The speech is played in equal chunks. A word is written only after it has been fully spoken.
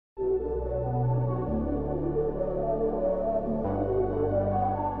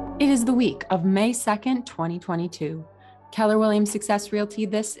is the week of May 2nd, 2022. Keller Williams Success Realty,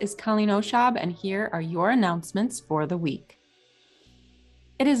 this is Colleen Oshab, and here are your announcements for the week.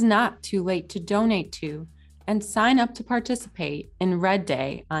 It is not too late to donate to and sign up to participate in Red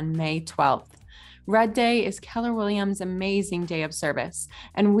Day on May 12th. Red Day is Keller Williams' amazing day of service,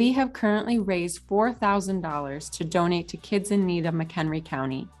 and we have currently raised $4,000 to donate to kids in need of McHenry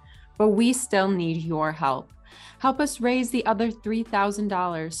County. But we still need your help. Help us raise the other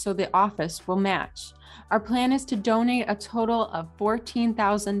 $3,000 so the office will match. Our plan is to donate a total of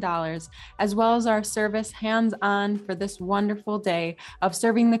 $14,000, as well as our service hands-on for this wonderful day of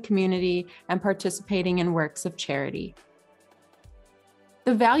serving the community and participating in works of charity.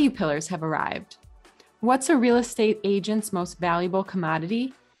 The value pillars have arrived. What's a real estate agent's most valuable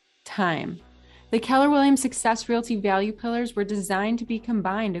commodity? Time. The Keller Williams Success Realty value pillars were designed to be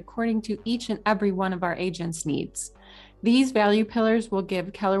combined according to each and every one of our agents' needs. These value pillars will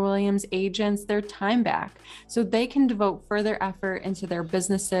give Keller Williams agents their time back so they can devote further effort into their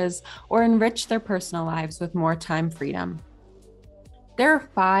businesses or enrich their personal lives with more time freedom. There are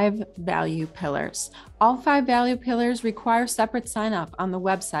 5 value pillars. All 5 value pillars require separate sign up on the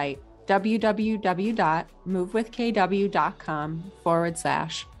website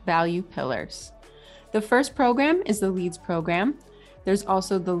www.movewithkw.com/value pillars. The first program is the Leads program. There's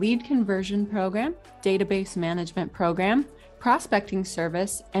also the Lead Conversion program, Database Management program, Prospecting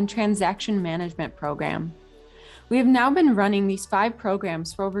Service, and Transaction Management program. We have now been running these 5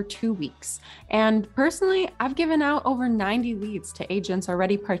 programs for over 2 weeks, and personally, I've given out over 90 leads to agents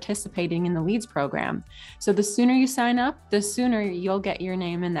already participating in the Leads program. So the sooner you sign up, the sooner you'll get your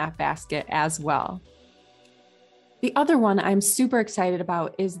name in that basket as well. The other one I'm super excited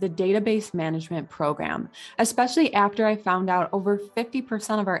about is the Database Management program, especially after I found out over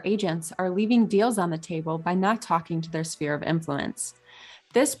 50% of our agents are leaving deals on the table by not talking to their sphere of influence.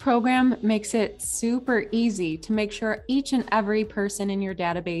 This program makes it super easy to make sure each and every person in your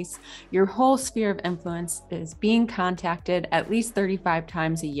database, your whole sphere of influence, is being contacted at least 35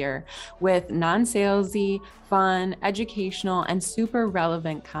 times a year with non-salesy, fun, educational, and super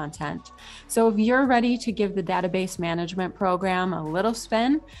relevant content. So if you're ready to give the Database Management program a little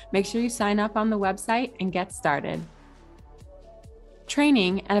spin, make sure you sign up on the website and get started.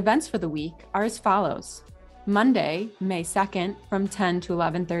 Training and events for the week are as follows. Monday, May 2nd, from 10 to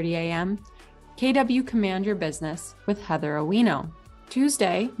 11:30 a.m., KW Command Your Business with Heather Owino.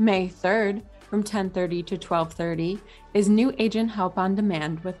 Tuesday, May 3rd, from 10:30 to 12:30, is New Agent Help on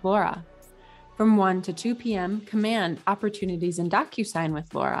Demand with Laura. From 1 to 2 p.m., Command Opportunities in DocuSign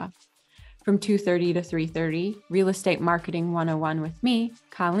with Laura. From 2:30 to 3:30, Real Estate Marketing 101 with me,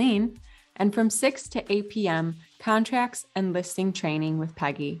 Colleen. And from 6 to 8 p.m., Contracts and Listing Training with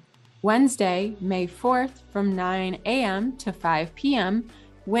Peggy. Wednesday, May 4th, from 9 a.m. to 5 p.m.,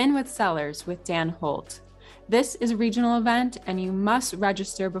 Win with Sellers with Dan Holt. This is a regional event, and you must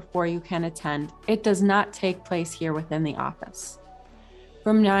register before you can attend. It does not take place here within the office.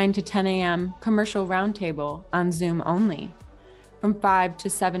 From 9 to 10 a.m., Commercial Roundtable on Zoom only. From 5 to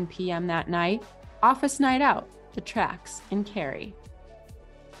 7 p.m. that night, Office Night Out, The Tracks in Cary.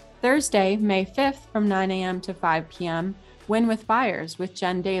 Thursday, May 5th, from 9 a.m. to 5 p.m., Win with Buyers with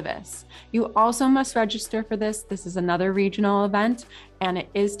Jen Davis. You also must register for this. This is another regional event, and it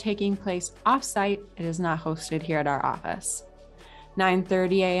is taking place off-site. It is not hosted here at our office.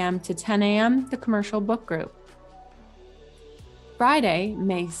 9:30 a.m. to 10 a.m., the Commercial Book Group. Friday,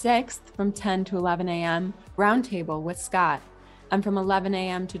 May 6th, from 10 to 11 a.m., Roundtable with Scott. And from 11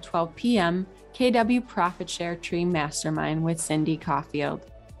 a.m. to 12 p.m., KW Profit Share Tree Mastermind with Cindy Caulfield.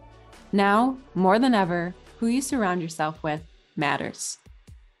 Now, more than ever, who you surround yourself with matters.